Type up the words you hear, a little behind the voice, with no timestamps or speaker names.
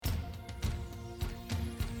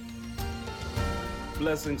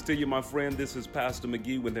Blessings to you, my friend. This is Pastor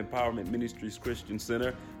McGee with Empowerment Ministries Christian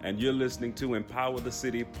Center, and you're listening to Empower the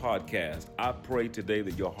City podcast. I pray today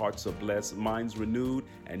that your hearts are blessed, minds renewed,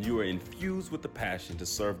 and you are infused with the passion to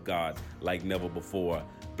serve God like never before.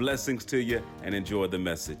 Blessings to you, and enjoy the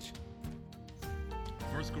message.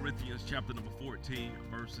 1 Corinthians chapter number 14,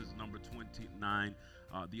 verses number 29.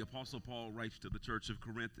 The Apostle Paul writes to the church of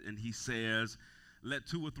Corinth, and he says, let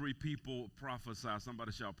 2 or 3 people prophesy.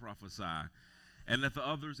 Somebody shall prophesy. And let the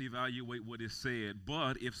others evaluate what is said.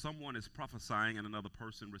 But if someone is prophesying and another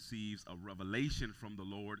person receives a revelation from the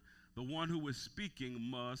Lord, the one who is speaking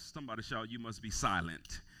must, somebody shout, you must be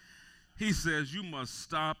silent. He says you must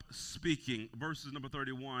stop speaking. Verses number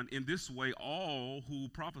 31, in this way all who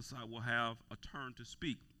prophesy will have a turn to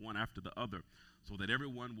speak, one after the other, so that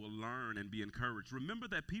everyone will learn and be encouraged. Remember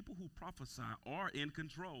that people who prophesy are in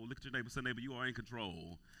control. Look at your neighbor, say, neighbor, you are in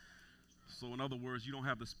control. So in other words, you don't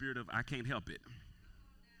have the spirit of, I can't help it.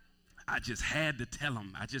 I just had to tell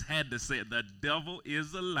him. I just had to say it. The devil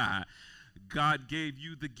is a lie. God gave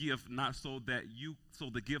you the gift not so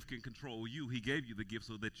the gift can control you. He gave you the gift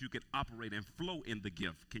so that you can operate and flow in the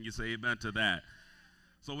gift. Can you say amen to that?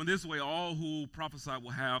 So in this way, all who prophesy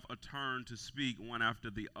will have a turn to speak one after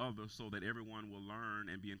the other so that everyone will learn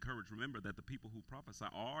and be encouraged. Remember that the people who prophesy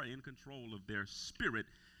are in control of their spirit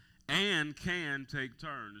and can take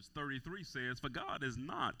turns. 33 says, for God is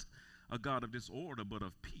not a God of disorder, but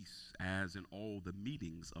of peace, as in all the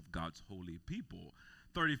meetings of God's holy people.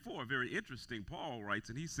 34, very interesting, Paul writes,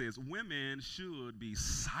 and he says, women should be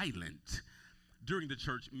silent during the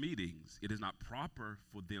church meetings. It is not proper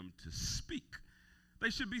for them to speak. They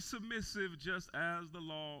should be submissive just as the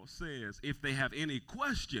law says. If they have any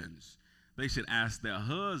questions, they should ask their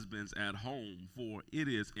husbands at home, for it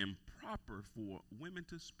is improper for women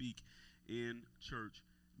to speak in church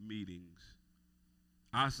meetings.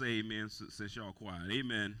 I say amen since y'all quiet.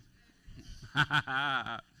 Amen.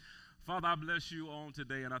 Father, I bless you on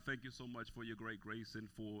today, and I thank you so much for your great grace and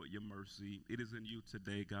for your mercy. It is in you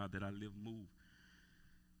today, God, that I live, move,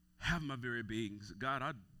 have my very beings. God,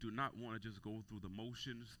 I do not want to just go through the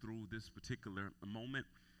motions through this particular moment,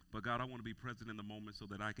 but God, I want to be present in the moment so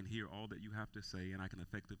that I can hear all that you have to say and I can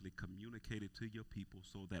effectively communicate it to your people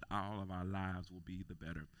so that all of our lives will be the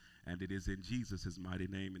better. And it is in Jesus' mighty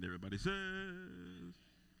name. And everybody says.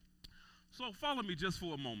 So follow me just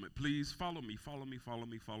for a moment, please. Follow me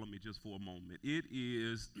just for a moment. It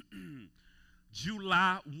is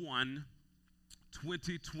July 1,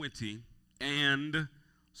 2020, and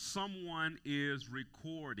someone is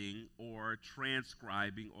recording or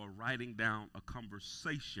transcribing or writing down a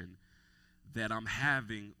conversation that I'm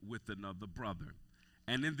having with another brother.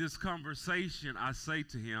 And in this conversation, I say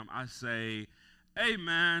to him, hey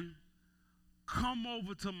man, come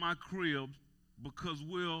over to my crib because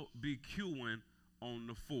we'll be queuing on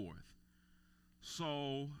the 4th.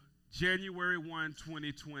 So January 1,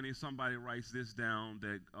 2020, somebody writes this down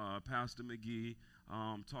that Pastor McGee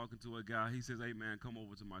talking to a guy. He says, hey, man, come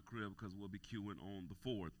over to my crib because we'll be queuing on the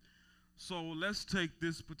 4th. So let's take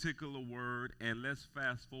this particular word and let's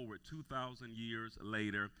fast forward 2,000 years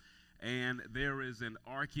later. And there is an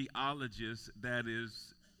archaeologist that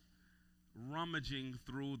is rummaging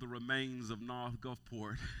through the remains of North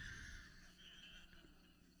Gulfport.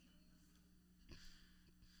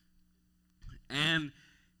 And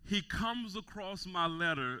he comes across my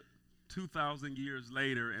letter 2,000 years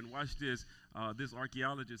later, and watch this. This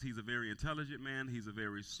archaeologist, he's a very intelligent man. He's a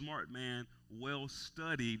very smart man,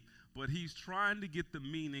 well-studied, but he's trying to get the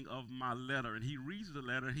meaning of my letter. And he reads the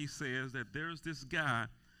letter, and he says that there's this guy,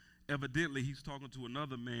 evidently he's talking to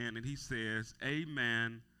another man, and he says, hey,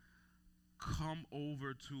 man, come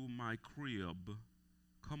over to my crib.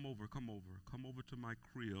 Come over to my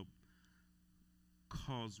crib.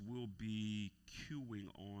 Because we'll be queuing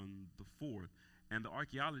on the 4th. And the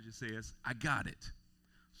archaeologist says, I got it.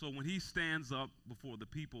 So when he stands up before the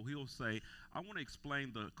people, he'll say, I want to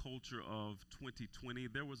explain the culture of 2020.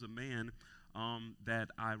 There was a man that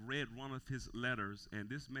I read one of his letters, and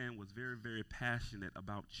this man was very, very passionate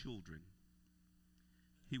about children.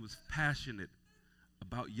 He was passionate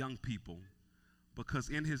about young people because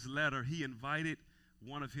in his letter, he invited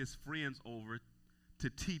one of his friends over to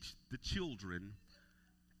teach the children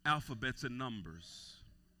alphabets and numbers.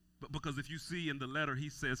 But because if you see in the letter, he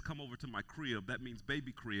says, come over to my crib. That means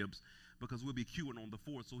baby cribs because we'll be queuing on the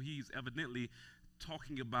 4th. So he's evidently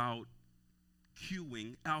talking about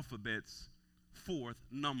queuing alphabets, 4th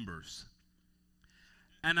numbers.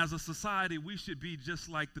 And as a society, we should be just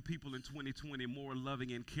like the people in 2020, more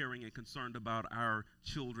loving and caring and concerned about our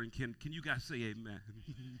children. Can you guys say amen?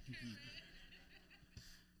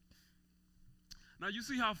 Now, you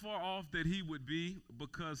see how far off that he would be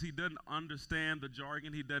because he doesn't understand the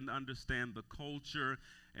jargon, he doesn't understand the culture,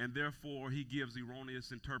 and therefore he gives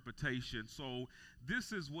erroneous interpretation. So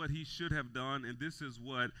this is what he should have done, and this is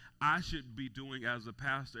what I should be doing as a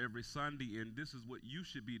pastor every Sunday, and this is what you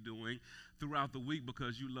should be doing throughout the week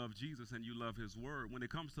because you love Jesus and you love his word. When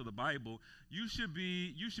it comes to the Bible, you should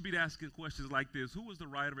be asking questions like this: who is the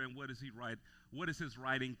writer and what does he write? What is his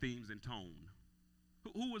writing themes and tone?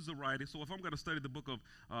 Who was the writer? So if I'm going to study the book of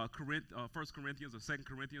 1 Corinthians or 2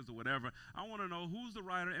 Corinthians or whatever, I want to know who's the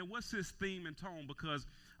writer and what's his theme and tone, because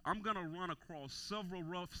I'm going to run across several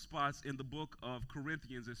rough spots in the book of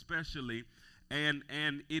Corinthians especially, and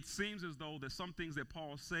it seems as though that some things that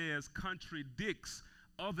Paul says contradicts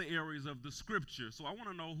other areas of the scripture. So I want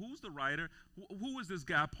to know who's the writer, who is this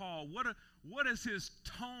guy Paul, what is his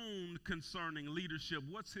tone concerning leadership,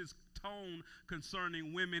 what's his tone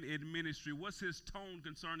concerning women in ministry, what's his tone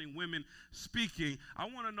concerning women speaking. I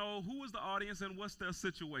want to know who is the audience and what's their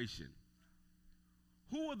situation.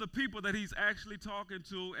 Who are the people that he's actually talking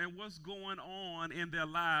to and what's going on in their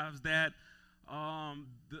lives that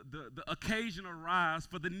the occasion arise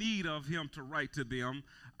for the need of him to write to them.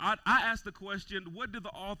 I asked the question, what did the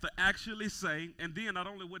author actually say? And then not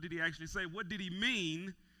only what did he actually say, what did he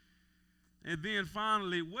mean? And then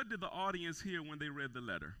finally, what did the audience hear when they read the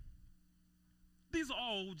letter? These are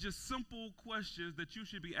all just simple questions that you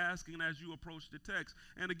should be asking as you approach the text.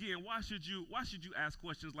 And again, why should you ask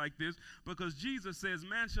questions like this? Because Jesus says,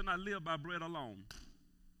 man shall not live by bread alone.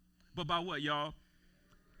 But by what, y'all?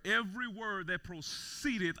 Every word that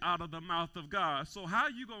proceedeth out of the mouth of God. So how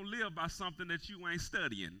you going to live by something that you ain't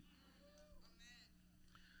studying?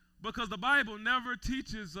 Because the Bible never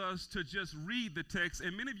teaches us to just read the text,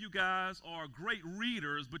 and many of you guys are great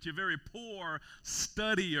readers, but you're very poor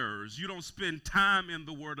studiers. You don't spend time in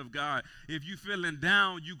the Word of God. If you're feeling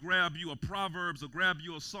down, you grab you a Proverbs or grab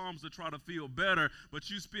you a Psalms to try to feel better,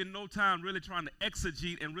 but you spend no time really trying to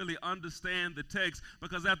exegete and really understand the text,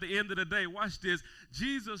 because at the end of the day, watch this,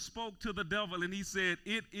 Jesus spoke to the devil and he said,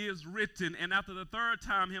 it is written, and after the third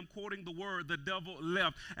time him quoting the word, the devil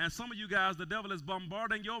left. And some of you guys, the devil is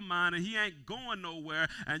bombarding your mind and he ain't going nowhere,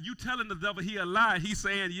 and you telling the devil he a lie. He's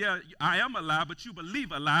saying, yeah, I am a lie, but you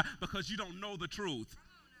believe a lie because you don't know the truth.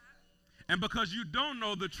 And because you don't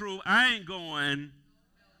know the truth, I ain't going.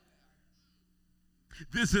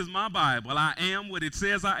 This is my Bible. I am what it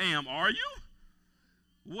says I am. Are you?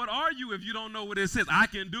 What are you if you don't know what it says? I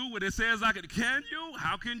can do what it says I can. Can you?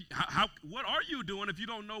 What are you doing if you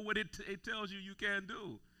don't know what it tells you can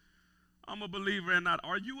do? I'm a believer and not.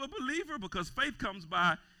 Are you a believer? Because faith comes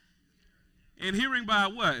by and hearing by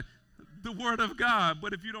what? The word of God.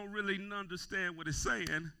 But if you don't really understand what it's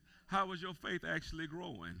saying, how is your faith actually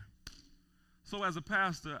growing? So as a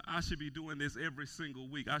pastor, I should be doing this every single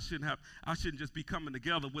week. I shouldn't just be coming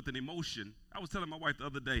together with an emotion. I was telling my wife the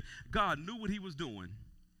other day, God knew what he was doing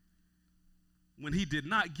when he did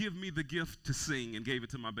not give me the gift to sing and gave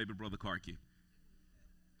it to my baby brother Karki.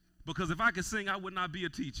 Because if I could sing, I would not be a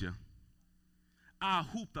teacher. I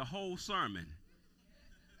hoop the whole sermon.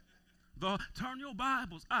 Turn your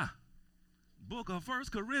Bibles. Book of 1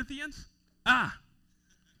 Corinthians.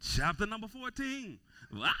 Chapter number 14.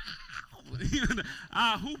 Wow.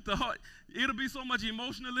 I hoop the whole. It'll be so much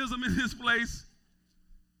emotionalism in this place.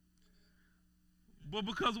 But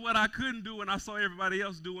because of what I couldn't do and I saw everybody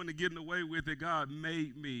else doing and getting away with it, God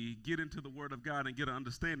made me get into the Word of God and get an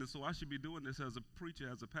understanding. So I should be doing this as a preacher,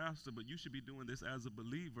 as a pastor, but you should be doing this as a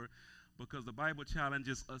believer, because the Bible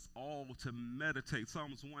challenges us all to meditate.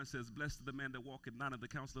 Psalms 1 says, blessed is the man that walketh not in the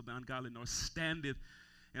counsel of the ungodly, nor standeth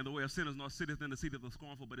in the way of sinners, nor sitteth in the seat of the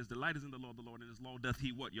scornful, but his delight is in the Lord, and his law doth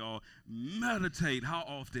he what, y'all? Meditate. How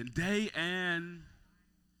often? Day and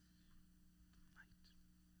night.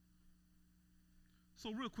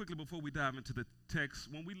 So real quickly before we dive into the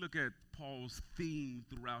text, when we look at Paul's theme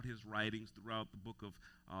throughout his writings, throughout the book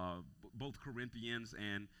of both Corinthians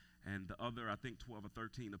and the other, I think, 12 or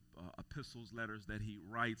 13 epistles, letters that he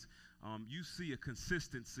writes, you see a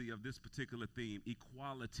consistency of this particular theme,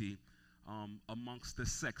 equality amongst the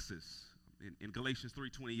sexes. In Galatians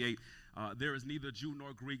 3:28, there is neither Jew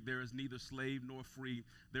nor Greek, there is neither slave nor free,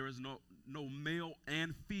 there is no male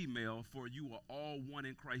and female, for you are all one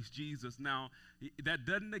in Christ Jesus. Now, that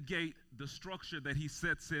doesn't negate the structure that he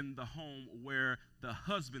sets in the home where the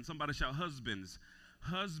husband, somebody shout husbands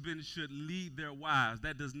should lead their wives.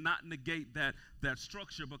 That does not negate that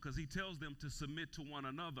structure, because he tells them to submit to one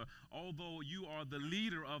another. Although you are the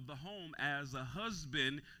leader of the home as a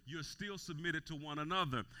husband, you're still submitted to one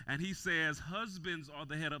another. And he says husbands are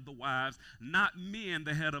the head of the wives, not men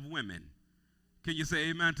the head of women. Can you say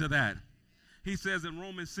amen to that? He says in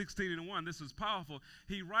Romans 16:1, this is powerful.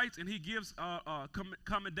 He writes and he gives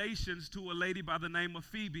commendations to a lady by the name of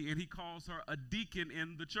Phoebe, and he calls her a deacon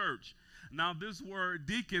in the church. Now, this word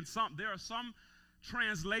deacon, there are some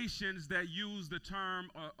translations that use the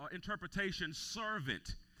term interpretation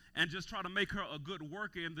servant, and just try to make her a good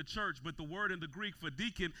worker in the church. But the word in the Greek for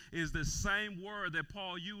deacon is the same word that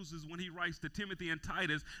Paul uses when he writes to Timothy and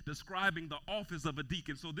Titus describing the office of a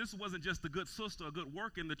deacon. So this wasn't just a good sister, a good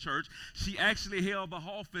work in the church. She actually held the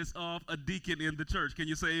office of a deacon in the church. Can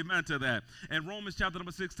you say amen to that? In Romans chapter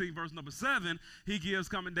number 16, verse number 7, he gives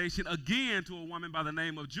commendation again to a woman by the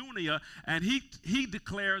name of Junia, and he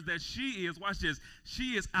declares that she is, watch this,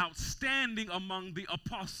 she is outstanding among the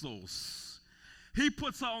apostles. He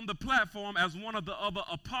puts her on the platform as one of the other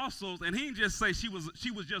apostles, and he didn't just say she was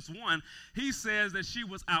just one. He says that she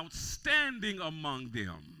was outstanding among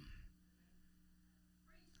them.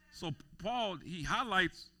 So Paul, he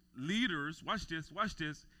highlights leaders. Watch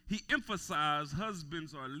this. He emphasizes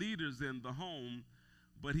husbands are leaders in the home,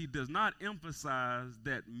 but he does not emphasize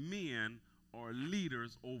that men are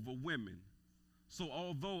leaders over women. So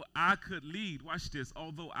although I could lead, watch this,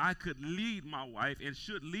 although I could lead my wife and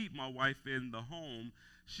should lead my wife in the home,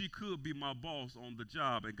 she could be my boss on the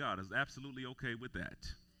job, and God is absolutely okay with that.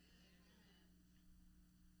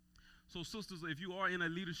 So sisters, if you are in a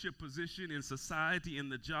leadership position in society, in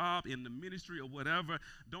the job, in the ministry, or whatever,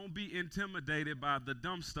 don't be intimidated by the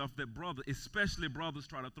dumb stuff that especially brothers,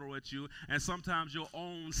 try to throw at you, and sometimes your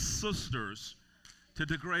own sisters to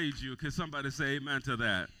degrade you. Can somebody say amen to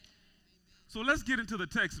that? So let's get into the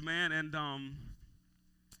text, man, and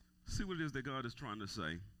see what it is that God is trying to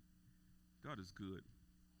say. God is good.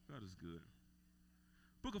 God is good.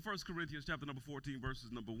 Book of 1 Corinthians, chapter number 14,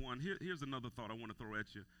 verses number 1. Here's another thought I want to throw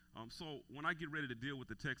at you. So when I get ready to deal with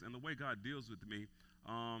the text and the way God deals with me,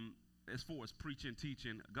 as far as preaching,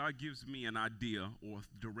 teaching, God gives me an idea or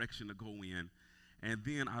direction to go in, and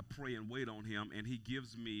then I pray and wait on him, and he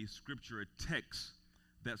gives me scripture, a text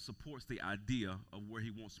that supports the idea of where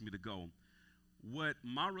he wants me to go. What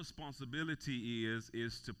my responsibility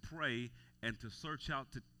is to pray and to search out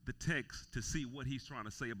the text to see what he's trying to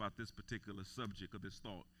say about this particular subject or this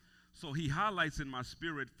thought. So he highlights in my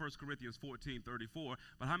spirit 1 Corinthians 14:34,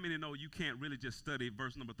 but how many know you can't really just study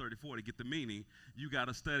verse number 34 to get the meaning? You got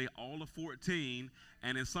to study all of 14,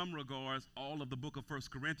 and in some regards, all of the book of 1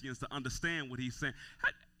 Corinthians to understand what he's saying.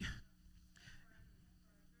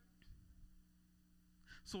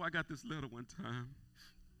 So I got this letter one time.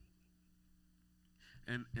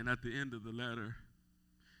 And at the end of the letter,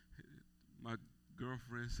 my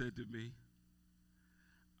girlfriend said to me,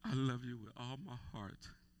 I love you with all my heart.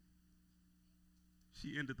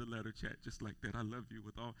 She ended the letter chat just like that. I love you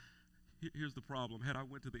with all. Here's the problem. Had I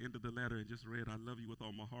went to the end of the letter and just read, I love you with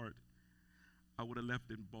all my heart, I would have left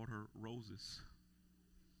and bought her roses.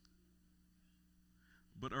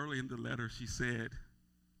 But early in the letter, she said,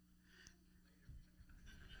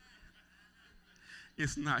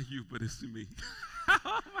 it's not you, but it's me.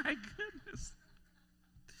 Oh, my goodness.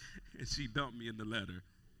 And she dumped me in the letter.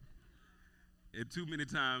 And too many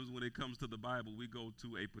times when it comes to the Bible, we go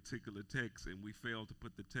to a particular text and we fail to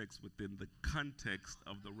put the text within the context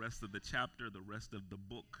of the rest of the chapter, the rest of the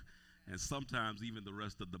book, and sometimes even the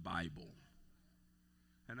rest of the Bible.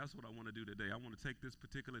 And that's what I want to do today. I want to take this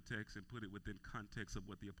particular text and put it within context of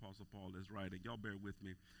what the Apostle Paul is writing. Y'all bear with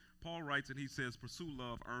me. Paul writes and he says, pursue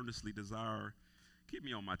love, earnestly desire. Keep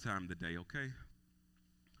me on my time today, okay?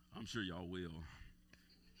 I'm sure y'all will.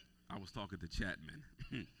 I was talking to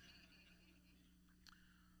Chapman.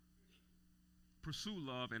 Pursue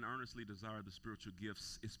love and earnestly desire the spiritual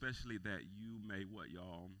gifts, especially that you may, what,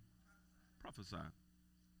 y'all? Prophesy.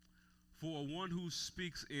 For one who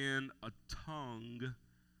speaks in a tongue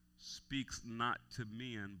speaks not to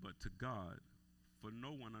men, but to God. For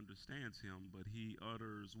no one understands him, but he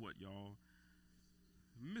utters, what, y'all?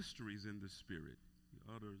 Mysteries in the Spirit. He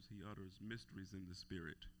utters mysteries in the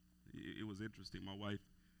Spirit. It was interesting. My wife,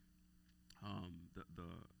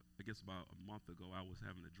 I guess about a month ago, I was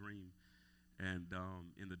having a dream, and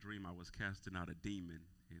in the dream I was casting out a demon,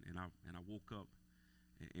 and I woke up,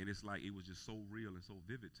 and it's like it was just so real and so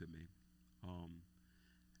vivid to me.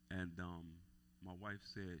 My wife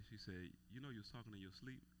said, she said, you know, you was talking in your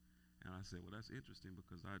sleep, and I said, well, that's interesting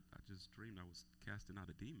because I just dreamed I was casting out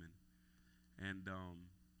a demon, and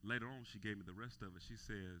later on, she gave me the rest of it. She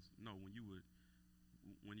says, no, when you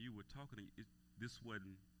were talking, this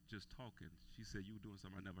wasn't just talking. She said, you were doing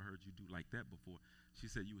something I never heard you do like that before. She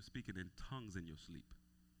said, you were speaking in tongues in your sleep.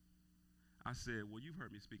 I said, well, you've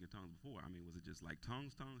heard me speak in tongues before. I mean, was it just like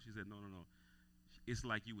tongues? She said, no. It's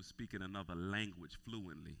like you were speaking another language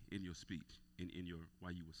fluently in your speech,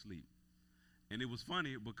 while you were asleep. And it was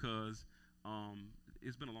funny because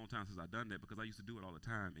it's been a long time since I've done that because I used to do it all the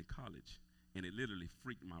time in college, and it literally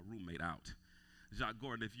freaked my roommate out. Jacques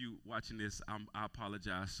Gordon, if you watching this, I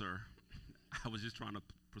apologize, sir. I was just trying to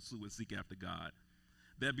pursue and seek after God.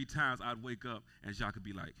 There'd be times I'd wake up and Jacques would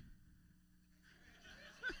be like,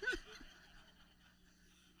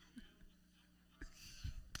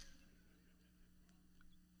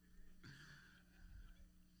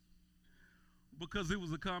 because it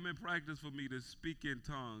was a common practice for me to speak in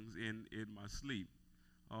tongues in my sleep.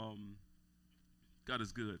 God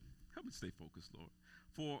is good. Help me stay focused, Lord.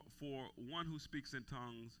 For one who speaks in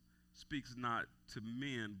tongues speaks not to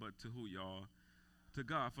men, but to who, y'all? To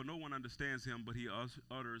God. For no one understands him, but he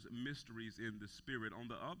utters mysteries in the spirit. On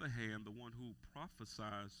the other hand, the one who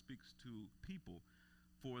prophesies speaks to people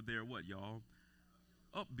for their what, y'all?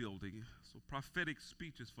 Upbuilding. So prophetic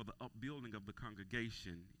speech is for the upbuilding of the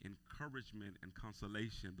congregation, encouragement and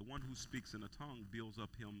consolation. The one who speaks in a tongue builds up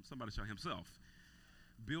somebody shout himself.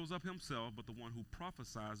 Builds up himself, but the one who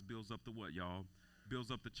prophesies builds up the what, y'all?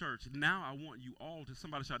 Builds up the church. Now I want you all to,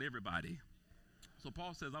 somebody shout everybody. So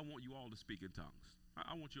Paul says, I want you all to speak in tongues.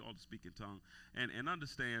 I want you all to speak in tongues. And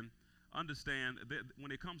understand that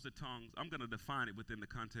when it comes to tongues, I'm going to define it within the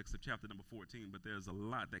context of chapter number 14, but there's a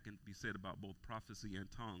lot that can be said about both prophecy and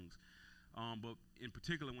tongues. But in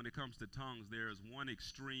particular, when it comes to tongues, there's one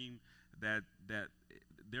extreme that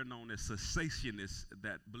they're known as cessationists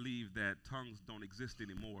that believe that tongues don't exist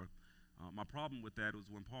anymore. My problem with that was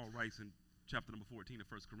when Paul writes in chapter number 14 of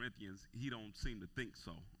 1 Corinthians, he don't seem to think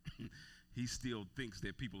so. He still thinks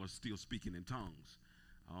that people are still speaking in tongues.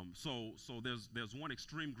 So there's one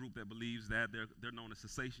extreme group that believes that they're known as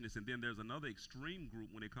cessationists, and then there's another extreme group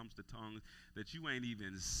when it comes to tongues that you ain't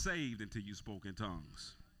even saved until you spoke in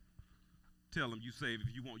tongues. Tell them you saved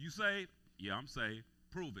if you want. You saved? Yeah, I'm saved.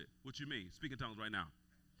 Prove it. What you mean? Speak in tongues right now.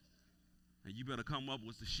 And you better come up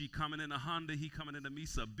with the she coming in a Honda, he coming in a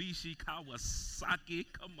Mitsubishi, Kawasaki.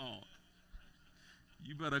 Come on.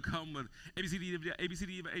 You better come with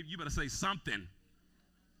ABCD, you better say something.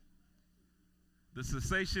 The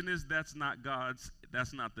cessationist, that's not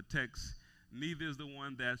the text. Neither is the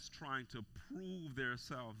one that's trying to prove their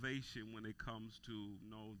salvation when it comes to,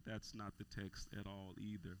 no, that's not the text at all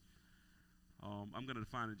either. I'm going to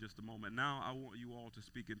define it in just a moment. Now I want you all to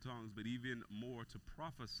speak in tongues, but even more to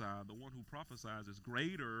prophesy. The one who prophesies is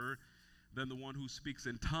greater than the one who speaks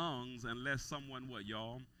in tongues unless someone, what,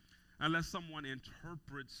 y'all? Unless someone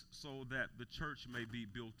interprets so that the church may be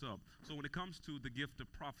built up. So when it comes to the gift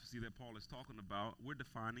of prophecy that Paul is talking about, we're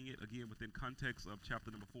defining it, again, within context of chapter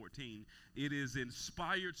number 14. It is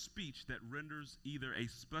inspired speech that renders either a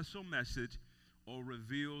special message or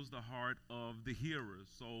reveals the heart of the hearers.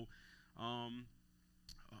 So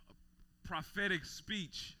prophetic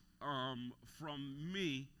speech from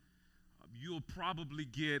me, you'll probably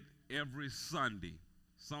get every Sunday,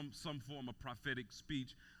 some form of prophetic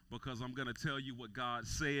speech, because I'm going to tell you what God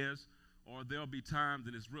says, or there'll be times,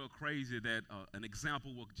 and it's real crazy, that an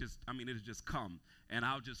example will it'll just come, and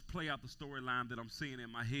I'll just play out the storyline that I'm seeing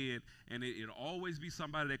in my head, and it'll always be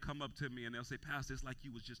somebody that come up to me, and they'll say, Pastor, it's like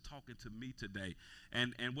you was just talking to me today.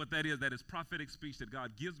 And what that is prophetic speech that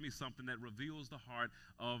God gives me something that reveals the heart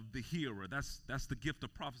of the hearer. That's the gift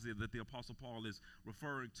of prophecy that the Apostle Paul is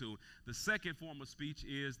referring to. The second form of speech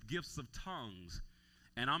is gifts of tongues.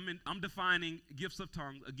 And I'm defining gifts of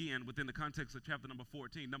tongues, again, within the context of chapter number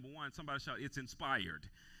 14. Number one, somebody shout, it's inspired.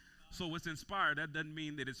 So it's inspired. That doesn't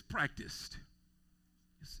mean that it's practiced.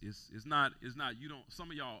 It's not, you don't,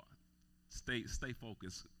 some of y'all stay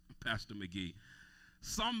focused, Pastor McGee.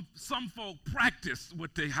 Some folk practice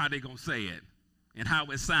how they going to say it and how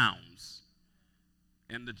it sounds.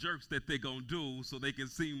 And the jerks that they're going to do so they can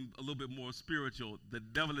seem a little bit more spiritual. The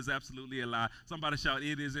devil is absolutely a lie. Somebody shout,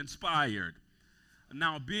 it is inspired.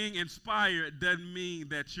 Now, being inspired doesn't mean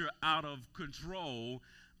that you're out of control.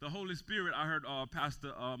 The Holy Spirit, I heard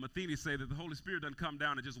Pastor Matheny say that the Holy Spirit doesn't come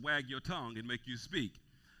down and just wag your tongue and make you speak.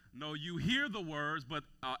 No, you hear the words, but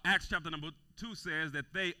Acts chapter number 2 says that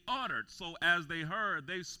they uttered. So as they heard,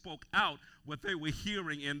 they spoke out what they were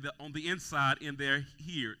hearing on the inside in their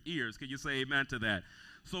ears. Can you say amen to that?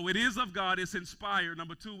 So it is of God, it's inspired.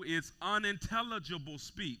 Number 2, it's unintelligible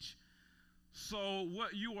speech. So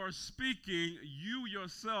what you are speaking, you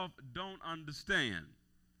yourself don't understand.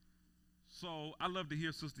 So I love to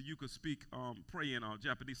hear Sister Yuka speak, pray in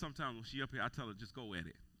Japanese. Sometimes when she up here, I tell her, just go at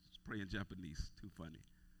it. Just pray in Japanese. Too funny.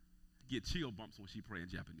 Get chill bumps when she pray in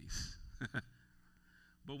Japanese.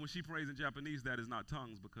 But when she prays in Japanese, that is not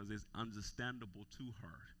tongues because it's understandable to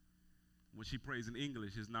her. When she prays in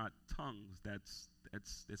English, it's not tongues. That's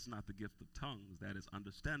not the gift of tongues. That is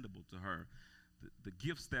understandable to her. the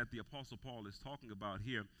gifts that the Apostle Paul is talking about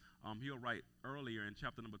here, he'll write earlier in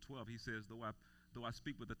chapter number 12, he says, though I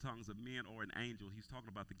speak with the tongues of men or an angel, he's talking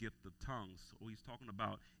about the gift of tongues, or he's talking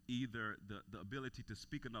about either the ability to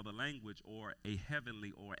speak another language or a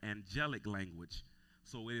heavenly or angelic language.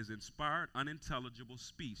 So it is inspired, unintelligible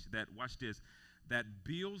speech that, watch this, that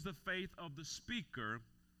builds the faith of the speaker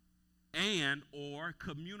and or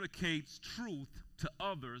communicates truth to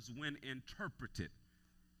others when interpreted.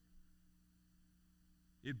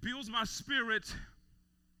 It builds my spirit,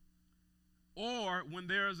 or when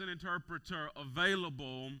there's an interpreter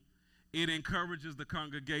available, it encourages the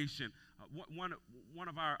congregation. One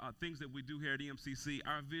of our things that we do here at EMCC,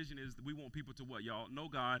 our vision is that we want people to what, y'all? Know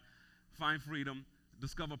God, find freedom,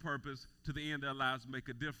 discover purpose, to the end of their lives make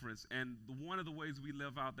a difference. And one of the ways we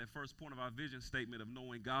live out that first point of our vision statement of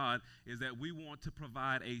knowing God is that we want to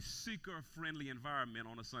provide a seeker-friendly environment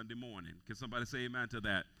on a Sunday morning. Can somebody say amen to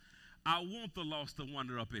that? I want the lost to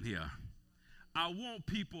wander up in here. I want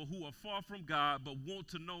people who are far from God but want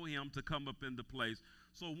to know him to come up in the place.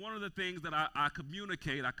 So one of the things that I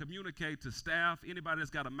communicate to staff, anybody that's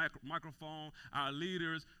got a microphone, our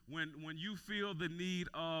leaders, when you feel the need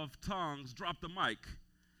of tongues, drop the mic.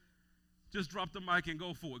 Just drop the mic and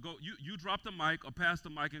go for it. You drop the mic or pass the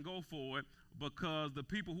mic and go for it, because the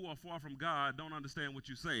people who are far from God don't understand what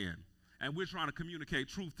you're saying. And we're trying to communicate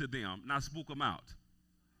truth to them, not spook them out.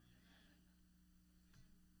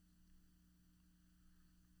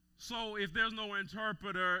 So if there's no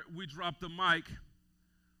interpreter, we drop the mic.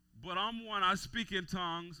 But I speak in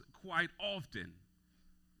tongues quite often.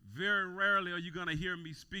 Very rarely are you going to hear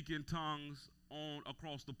me speak in tongues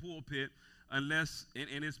across the pulpit, unless,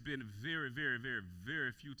 and it's been very, very, very,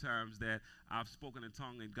 very few times that I've spoken in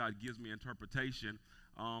tongue and God gives me interpretation.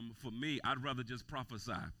 For me, I'd rather just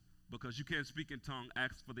prophesy, because you can't speak in tongue,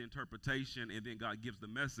 ask for the interpretation, and then God gives the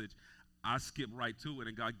message. I skip right to it,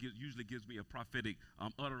 and God usually gives me a prophetic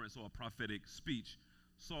utterance or a prophetic speech.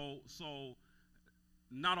 So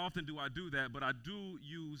not often do I do that, but I do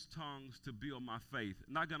use tongues to build my faith.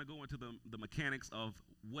 Not going to go into the mechanics of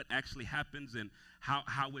what actually happens and how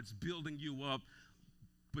it's building you up,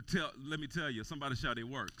 but let me tell you, somebody shout, it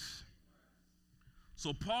works.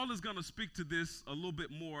 So Paul is going to speak to this a little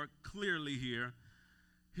bit more clearly here.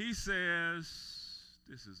 He says,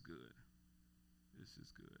 this is good. This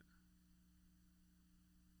is good.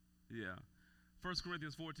 Yeah. 1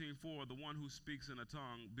 Corinthians 14:4, the one who speaks in a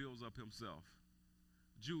tongue builds up himself.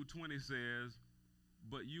 Jude 20 says,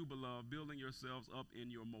 but you, beloved, building yourselves up in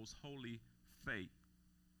your most holy faith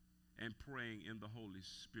and praying in the Holy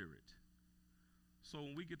Spirit. So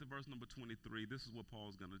when we get to verse number 23, this is what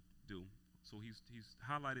Paul's going to do. So he's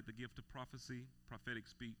highlighted the gift of prophecy, prophetic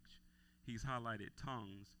speech. He's highlighted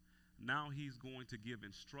tongues. Now he's going to give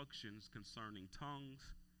instructions concerning tongues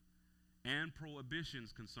and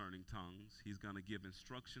prohibitions concerning tongues. He's going to give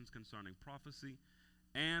instructions concerning prophecy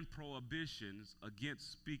and prohibitions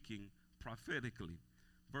against speaking prophetically.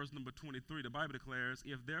 Verse number 23, the Bible declares,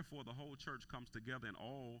 if therefore the whole church comes together and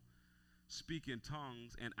all speak in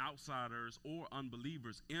tongues and outsiders or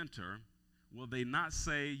unbelievers enter, will they not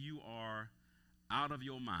say you are out of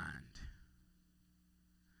your mind?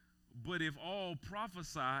 But if all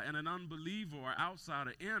prophesy and an unbeliever or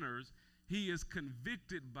outsider enters, he is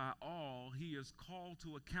convicted by all, he is called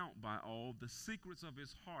to account by all, the secrets of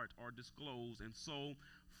his heart are disclosed, and so,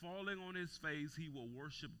 falling on his face, he will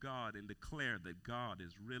worship God and declare that God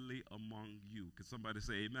is really among you. Can somebody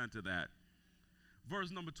say amen to that?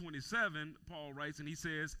 Verse number 27, Paul writes, and he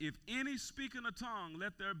says, if any speak in a tongue,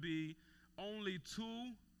 let there be only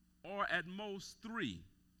two or at most three,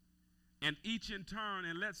 and each in turn,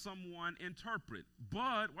 and let someone interpret.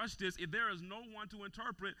 But, watch this, if there is no one to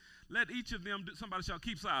interpret, let each of them, somebody shall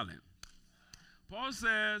keep silent. Paul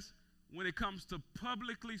says, when it comes to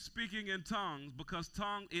publicly speaking in tongues, because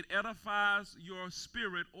tongue, it edifies your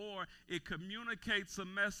spirit, or it communicates a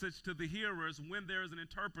message to the hearers when there is an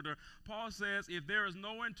interpreter. Paul says, if there is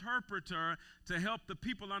no interpreter to help the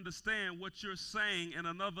people understand what you're saying in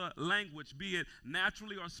another language, be it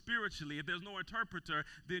naturally or spiritually, if there's no interpreter,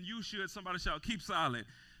 then you should, somebody shout, keep silent.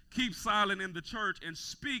 Keep silent in the church and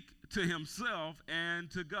speak to himself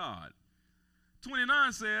and to God.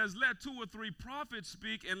 29 says, let two or three prophets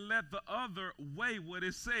speak, and let the other weigh what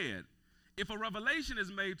is said. If a revelation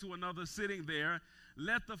is made to another sitting there,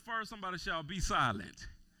 let the first, somebody shall be silent.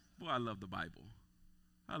 Boy, I love the Bible.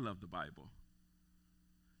 I love the Bible.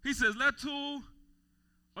 He says, let two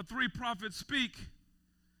or three prophets speak.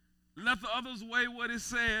 Let the others weigh what is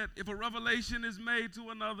said. If a revelation is made to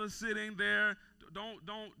another sitting there,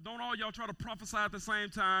 don't all y'all try to prophesy at the same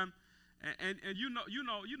time. And you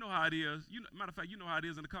know how it is. Matter of fact, you know how it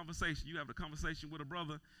is in a conversation. You have a conversation with a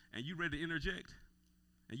brother, and you ready to interject,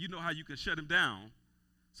 and you know how you can shut him down,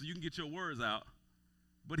 so you can get your words out.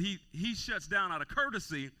 But he shuts down out of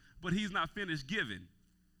courtesy, but he's not finished giving.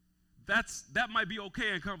 That might be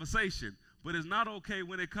okay in conversation, but it's not okay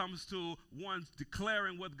when it comes to one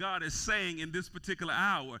declaring what God is saying in this particular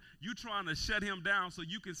hour. You trying to shut him down so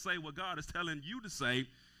you can say what God is telling you to say,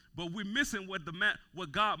 but we're missing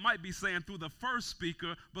what God might be saying through the first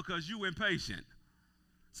speaker because you impatient.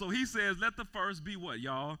 So he says, let the first be what,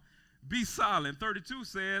 y'all? Be silent. 32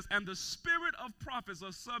 says, and the spirit of prophets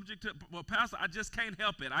are subject to, well, Pastor, I just can't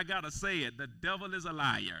help it. I got to say it. The devil is a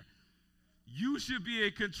liar. You should be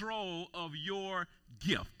in control of your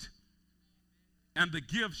gift. And the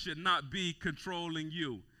gift should not be controlling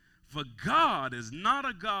you. For God is not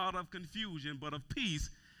a God of confusion, but of peace,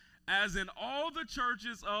 as in all the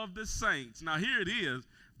churches of the saints. Now here it is.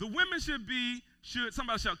 The women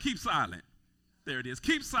somebody shall keep silent. There it is.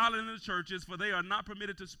 Keep silent in the churches, for they are not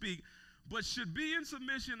permitted to speak, but should be in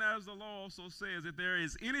submission, as the law also says. If there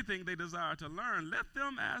is anything they desire to learn, let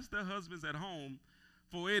them ask their husbands at home,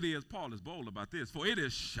 for it is, Paul is bold about this, for it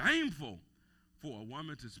is shameful for a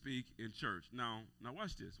woman to speak in church. Now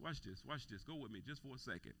watch this. Go with me just for a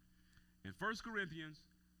second. In 1 Corinthians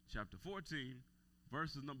chapter 14,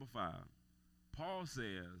 verses number 5, Paul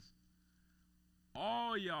says,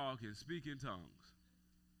 all y'all can speak in tongues.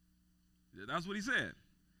 That's what he said.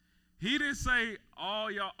 He didn't say all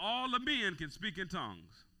the men can speak in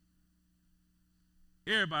tongues.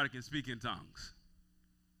 Everybody can speak in tongues.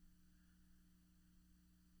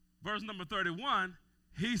 Verse number 31,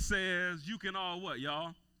 he says you can all what,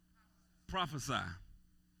 y'all? Prophesy.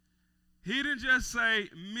 He didn't just say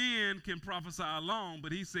men can prophesy alone,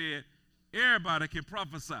 but he said everybody can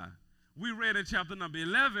prophesy. We read in chapter number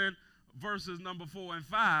 11, verses number 4 and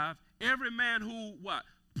 5, every man who what?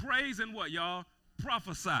 Prays and what, y'all?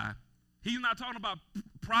 Prophesy. He's not talking about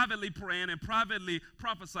privately praying and privately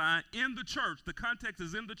prophesying in the church. The context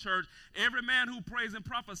is in the church. Every man who prays and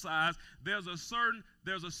prophesies, there's a certain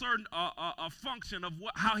function of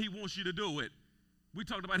how he wants you to do it. We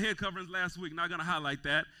talked about head coverings last week. Not going to highlight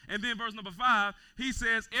that. And then verse number 5, he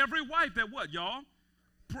says, every wife that what, y'all?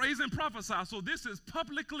 Prays and prophesy. So this is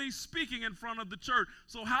publicly speaking in front of the church.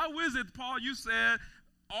 So how is it, Paul, you said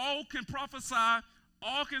all can prophesy,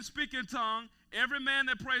 all can speak in tongue, every man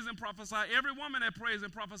that prays and prophesy, every woman that prays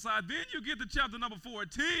and prophesy. Then you get to chapter number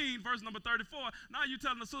 14, verse number 34. Now you're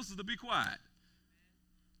telling the sisters to be quiet.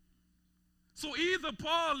 So either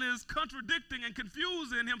Paul is contradicting and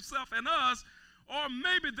confusing himself and us, or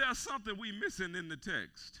maybe there's something we missing in the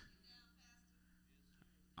text.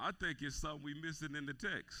 I think it's something we missing in the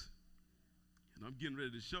text. And I'm getting ready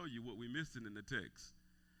to show you what we missing in the text.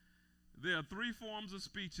 There are 3 forms of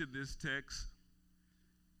speech in this text.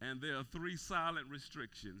 And there are 3 silent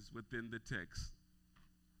restrictions within the text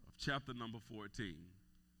of chapter number 14.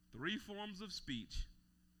 3 forms of speech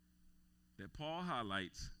that Paul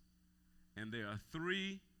highlights, and there are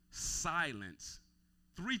 3 silence.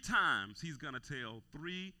 3 times he's going to tell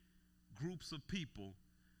 3 groups of people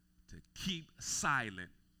to keep silent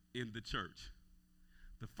in the church.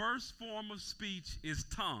 The first form of speech is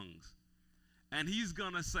tongues. And he's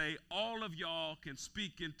going to say, all of y'all can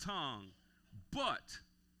speak in tongue, but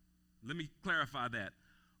let me clarify that.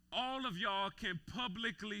 All of y'all can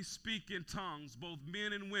publicly speak in tongues, both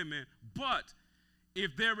men and women, but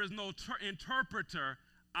if there is no interpreter,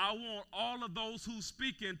 I want all of those who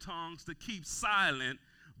speak in tongues to keep silent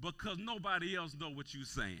because nobody else knows what you're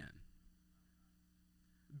saying.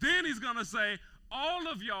 Then he's going to say, all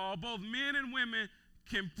of y'all, both men and women,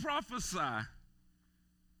 can prophesy.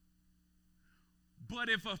 But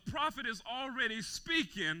if a prophet is already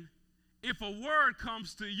speaking, if a word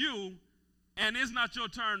comes to you and it's not your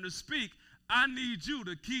turn to speak, I need you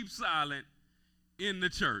to keep silent in the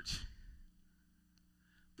church.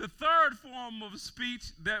 The third form of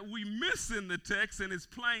speech that we miss in the text, and it's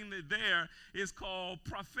plainly there, is called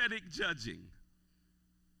prophetic judging.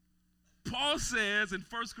 Paul says in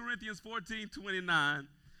 1 Corinthians 14:29,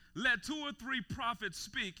 let 2 or 3 prophets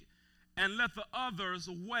speak, and let the others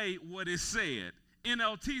weigh what is said.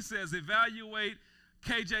 NLT says evaluate.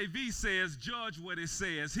 KJV says judge what it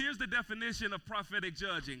says. Here's the definition of prophetic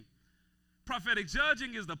judging. Prophetic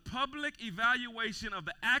judging is the public evaluation of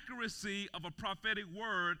the accuracy of a prophetic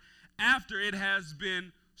word after it has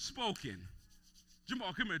been spoken.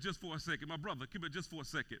 Jamal, come here just for a second. My brother, come here just for a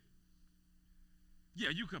second. Yeah,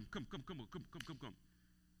 you come. Come.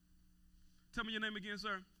 Tell me your name again,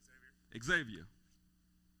 sir. Xavier.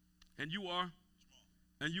 And you are? Jamal.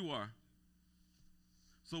 And you are?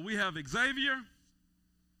 So we have Xavier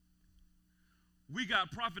We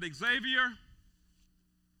got Prophet Xavier,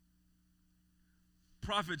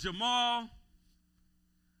 Prophet Jamal,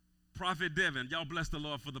 Prophet Devin. Y'all bless the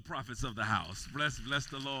Lord for the prophets of the house. Bless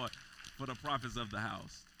the Lord for the prophets of the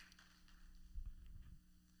house.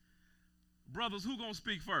 Brothers, who gonna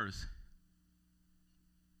speak first?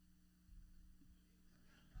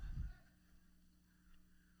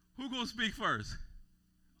 Who gonna speak first?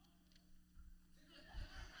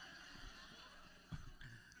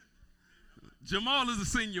 Jamal is a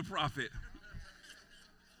senior prophet.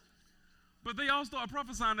 But they all start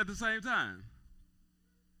prophesying at the same time.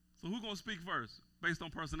 So who gonna speak first based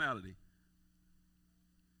on personality?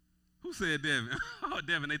 Who said Devin? Oh,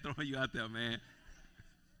 Devin, they throwing you out there, man.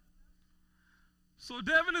 So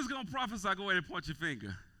Devin is gonna prophesy. Go ahead and point your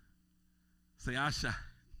finger. Say Asha.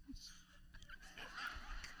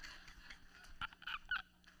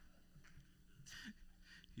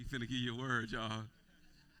 He finna give you a word, y'all.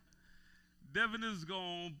 Devin is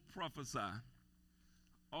gonna prophesy.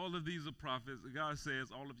 All of these are prophets. God says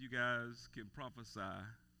all of you guys can prophesy.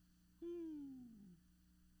 Ooh,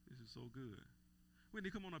 this is so good. Whitney,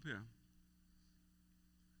 come on up here.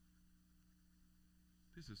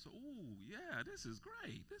 This is so, ooh, yeah, this is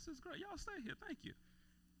great. This is great. Y'all stay here. Thank you.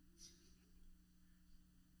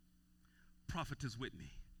 Prophetess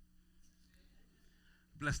Whitney.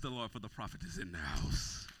 Bless the Lord for the prophetess in the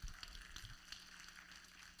house.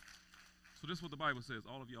 So this is what the Bible says.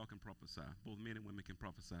 All of y'all can prophesy. Both men and women can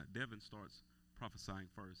prophesy. Devin starts prophesying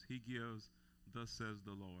first. He gives, thus says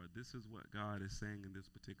the Lord. This is what God is saying in this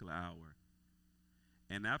particular hour.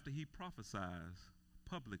 And after he prophesies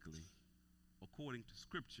publicly, according to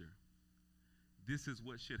Scripture, this is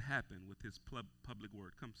what should happen with his public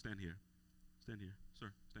word. Come, stand here. Stand here. Sir,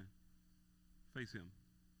 stand. Face him.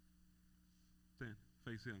 Stand.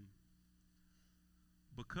 Face him.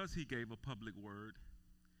 Because he gave a public word,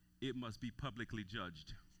 it must be publicly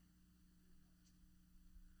judged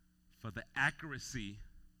for the accuracy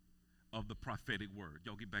of the prophetic word.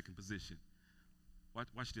 Y'all get back in position.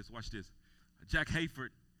 Watch this. Jack Hayford,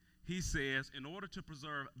 he says, in order to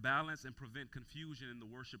preserve balance and prevent confusion in the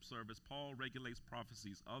worship service, Paul regulates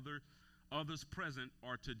prophecies. Others present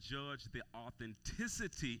are to judge the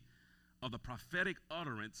authenticity of the prophetic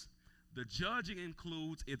utterance. The judging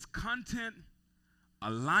includes its content,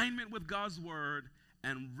 alignment with God's word,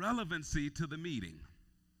 and relevancy to the meeting.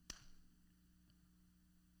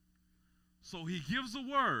 So he gives a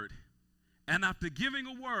word, and after giving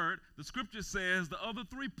a word, the Scripture says the other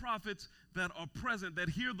three prophets that are present that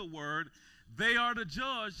hear the word, they are to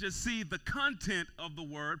judge to see the content of the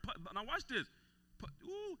word. Now watch this.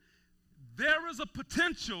 There is a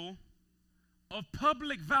potential of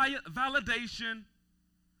public validation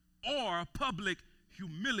or public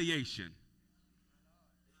humiliation.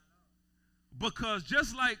 Because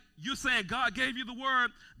just like you're saying God gave you the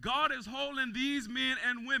word, God is holding these men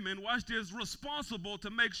and women, watch this, responsible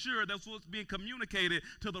to make sure that's what's being communicated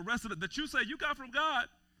to the rest of it that you say you got from God.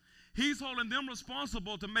 He's holding them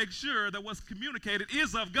responsible to make sure that what's communicated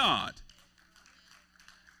is of God.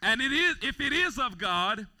 And if it is of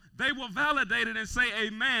God, they will validate it and say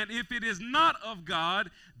amen. If it is not of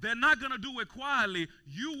God, they're not going to do it quietly.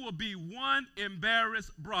 You will be one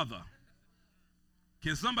embarrassed brother.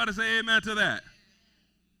 Can somebody say amen to that?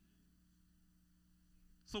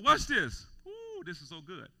 So watch this. Ooh, this is so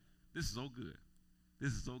good. This is so good.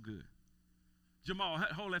 This is so good. Jamal,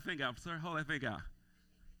 hold that finger out, sir. Hold that finger out.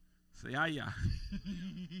 Say, yeah.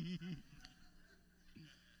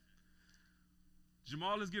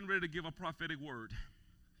 Jamal is getting ready to give a prophetic word.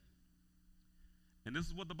 And this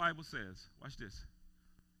is what the Bible says. Watch this.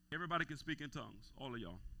 Everybody can speak in tongues. All of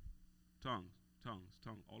y'all. Tongues.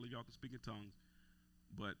 All of y'all can speak in tongues.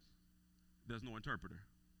 But there's no interpreter.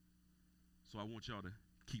 So I want y'all to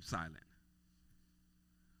keep silent.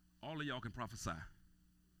 All of y'all can prophesy,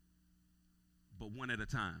 but one at a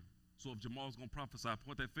time. So if Jamal's going to prophesy,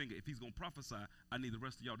 point that finger. If he's going to prophesy, I need the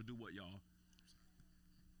rest of y'all to do what, y'all?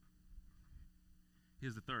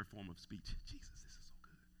 Here's the third form of speech. Jesus, this is so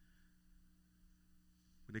good.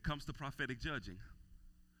 When it comes to prophetic judging,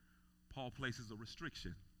 Paul places a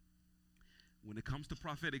restriction. When it comes to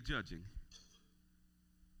prophetic judging,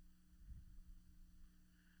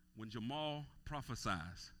 when Jamal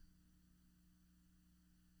prophesies,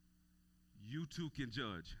 you too can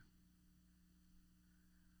judge.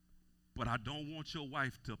 But I don't want your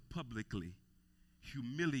wife to publicly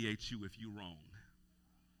humiliate you if you're wrong.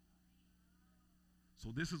 So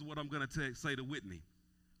this is what I'm going to say to Whitney.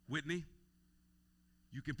 Whitney,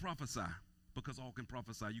 you can prophesy because all can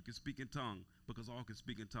prophesy. You can speak in tongue because all can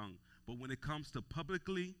speak in tongue. But when it comes to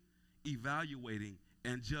publicly evaluating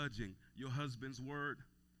and judging your husband's word,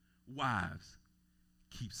 wives,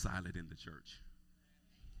 keep silent in the church.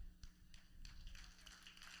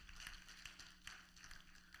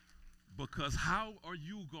 Because how are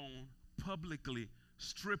you going to publicly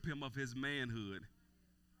strip him of his manhood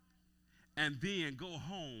and then go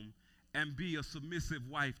home and be a submissive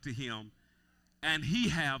wife to him, and he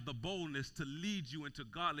have the boldness to lead you into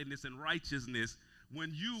godliness and righteousness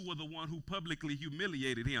when you were the one who publicly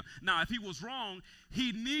humiliated him? Now, if he was wrong,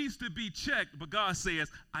 he needs to be checked, but God says,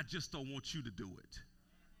 I just don't want you to do it.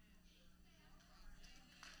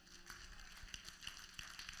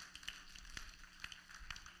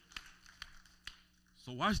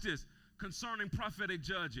 So watch this. Concerning prophetic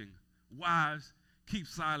judging, wives, keep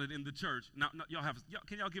silent in the church. Now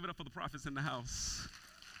can y'all give it up for the prophets in the house?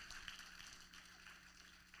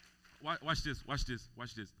 Watch this.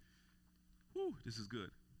 Whew, this is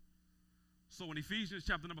good. So in Ephesians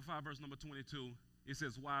chapter number 5, verse number 22, it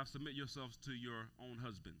says, wives, submit yourselves to your own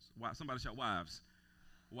husbands. Somebody shout, wives.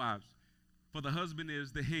 Wives. For the husband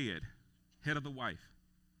is the head of the wife.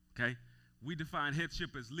 Okay? We define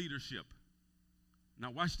headship as leadership.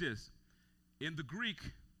 Now watch this. In the Greek,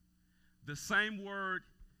 the same word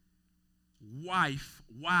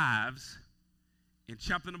wives, in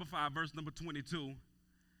chapter number 5, verse number 22,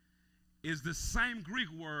 is the same Greek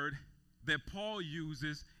word that Paul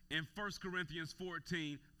uses in 1 Corinthians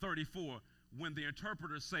 14:34 when the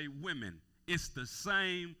interpreters say women. It's the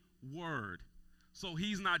same word. So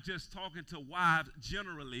he's not just talking to wives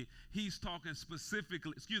generally. He's talking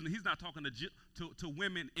specifically, he's not talking to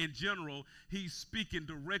women in general. He's speaking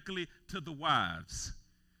directly to the wives.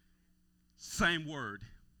 Same word.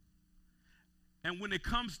 And when it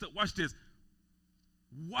comes to, watch this,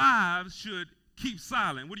 wives should keep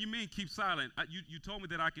silent. What do you mean keep silent? You told me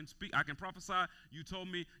that I can speak, I can prophesy. You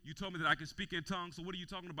told me that I can speak in tongues. So what are you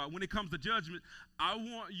talking about? When it comes to judgment, I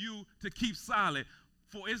want you to keep silent.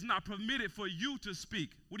 For it's not permitted for you to speak.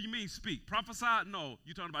 What do you mean speak? Prophesy? No.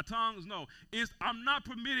 You talking about tongues? No. I'm not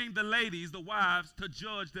permitting the ladies, the wives, to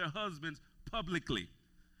judge their husbands publicly.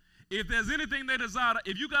 If there's anything they desire,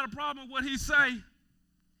 if you got a problem with what he say,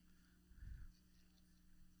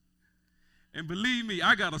 and believe me,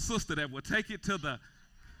 I got a sister that will take it to the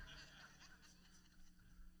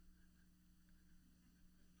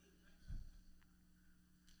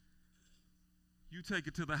you take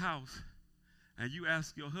it to the house and you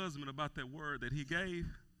ask your husband about that word that he gave,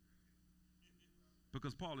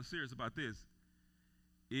 because Paul is serious about this.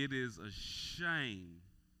 It is a shame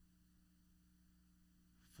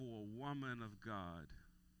for a woman of God.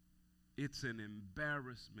 It's an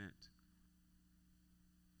embarrassment.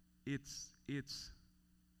 It's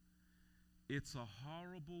a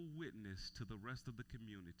horrible witness to the rest of the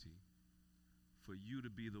community for you to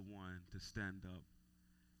be the one to stand up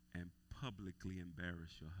and publicly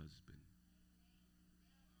embarrass your husband.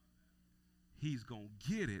 He's going to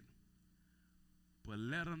get it, but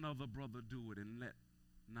let another brother do it, and let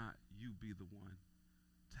not you be the one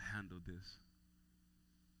to handle this.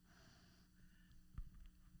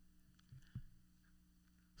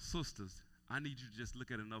 Sisters, I need you to just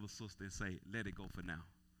look at another sister and say, let it go for now.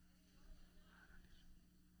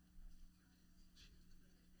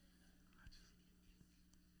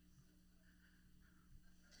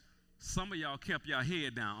 Some of y'all kept your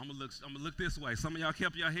head down. I'm gonna look this way. Some of y'all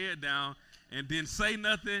kept your head down and didn't say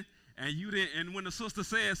nothing, and you didn't. And when the sister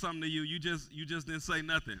said something to you, you just didn't say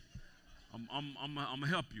nothing. I'm gonna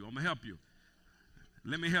help you. I'm gonna help you.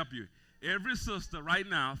 Let me help you. Every sister right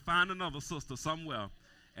now, find another sister somewhere,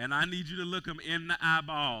 and I need you to look them in the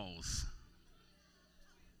eyeballs.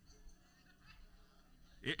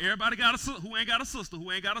 Everybody got a sister who ain't got a sister,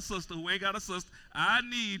 who ain't got a sister, who ain't got a sister. I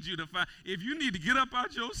need you to find, if you need to get up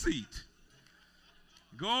out your seat,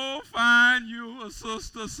 go find you a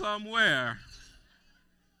sister somewhere.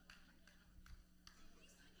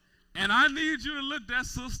 And I need you to look that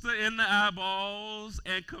sister in the eyeballs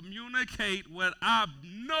and communicate what I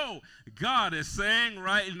know God is saying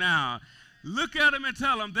right now. Look at him and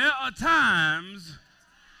tell him there are times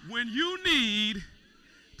when you need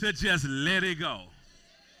to just let it go.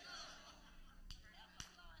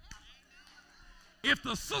 If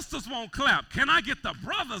the sisters won't clap, can I get the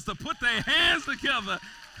brothers to put their hands together?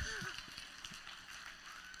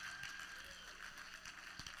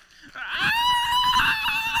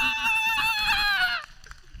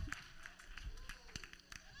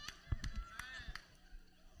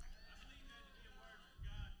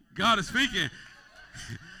 God is speaking.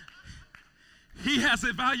 He has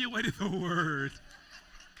evaluated the word.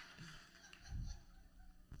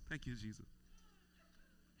 Thank you, Jesus.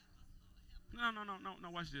 No,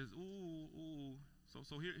 watch this. Ooh.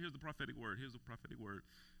 So here's the prophetic word.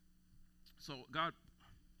 So God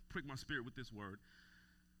pricked my spirit with this word.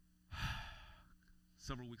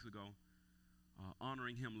 several weeks ago,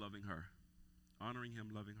 honoring him, loving her. Honoring him,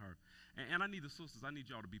 loving her. And I need the sisters, I need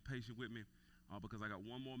y'all to be patient with me because I got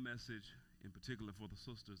one more message in particular for the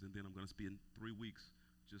sisters, and then I'm going to spend 3 weeks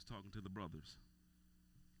just talking to the brothers.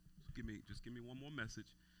 So just give me one more message.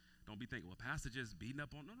 Don't be thinking, well, Pastor just beating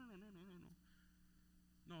up on. No.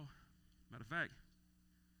 No. Matter of fact,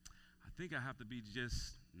 I think I have to be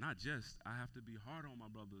I have to be hard on my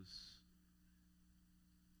brothers.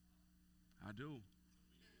 I do.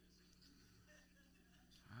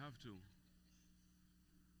 I have to.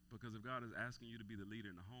 Because if God is asking you to be the leader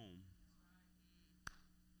in the home,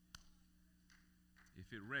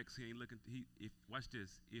 if it wrecks, he ain't looking. Watch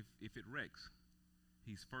this. If it wrecks,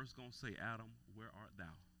 he's first gonna say, Adam, where art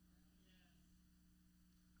thou?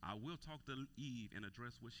 I will talk to Eve and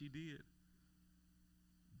address what she did.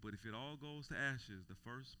 But if it all goes to ashes, the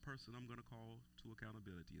first person I'm gonna call to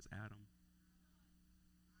accountability is Adam.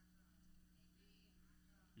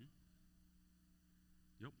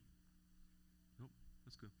 Yep.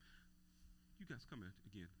 That's good. You guys come here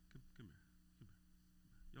again. Come here.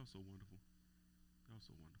 Y'all so wonderful.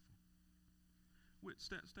 Wait,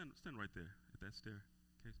 stand right there at that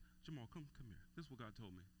staircase. Jamal, come here. This is what God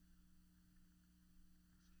told me.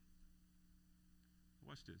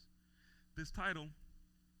 Watch this. This title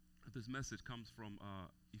of this message comes from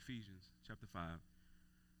Ephesians chapter 5,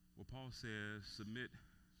 where Paul says, submit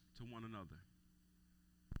to one another.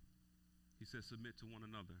 He says, submit to one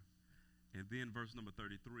another. And then verse number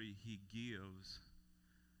 33, he gives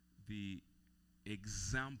the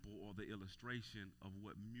example or the illustration of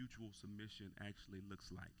what mutual submission actually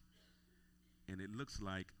looks like. And it looks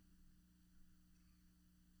like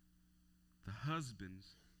the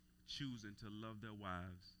husbands choosing to love their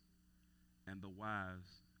wives and the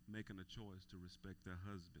wives making a choice to respect their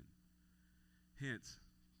husband. Hence,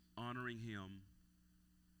 honoring him,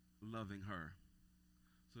 loving her.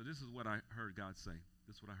 So this is what I heard God say.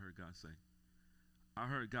 I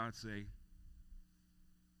heard God say,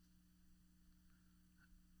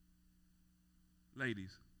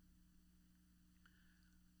 ladies,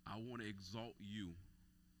 I want to exalt you,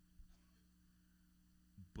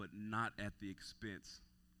 but not at the expense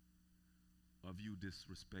of you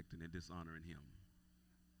disrespecting and dishonoring him.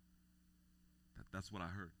 That's what I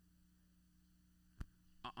heard.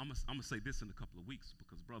 I'm going to say this in a couple of weeks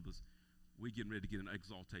because, brothers, we're getting ready to get an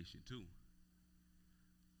exaltation too.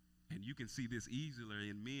 And you can see this easier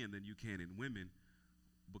in men than you can in women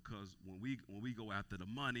because when we go after the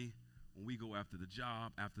money, when we go after the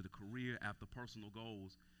job, after the career, after personal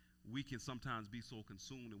goals, we can sometimes be so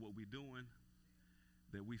consumed in what we're doing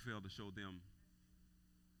that we fail to show them.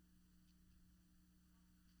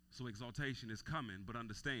 So exaltation is coming, but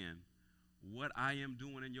understand what I am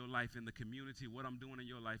doing in your life in the community, what I'm doing in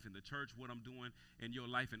your life in the church, what I'm doing in your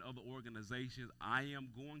life in other organizations. I am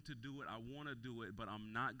going to do it. I want to do it, but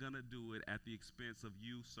I'm not going to do it at the expense of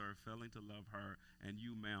you, sir, failing to love her, and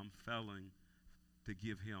you, ma'am, failing to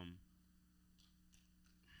give him.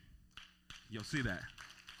 You'll see that.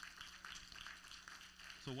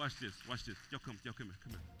 So watch this. Y'all come here.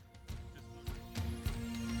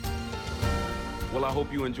 Well, I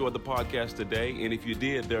hope you enjoyed the podcast today. And if you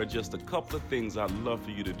did, there are just a couple of things I'd love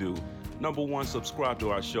for you to do. Number one, subscribe to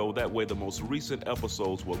our show. That way, the most recent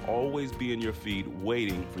episodes will always be in your feed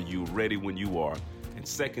waiting for you, ready when you are. And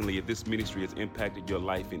secondly, if this ministry has impacted your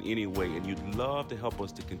life in any way and you'd love to help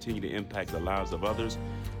us to continue to impact the lives of others,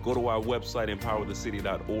 go to our website,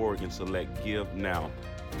 empowerthecity.org, and select Give Now.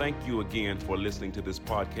 Thank you again for listening to this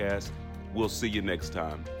podcast. We'll see you next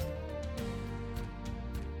time.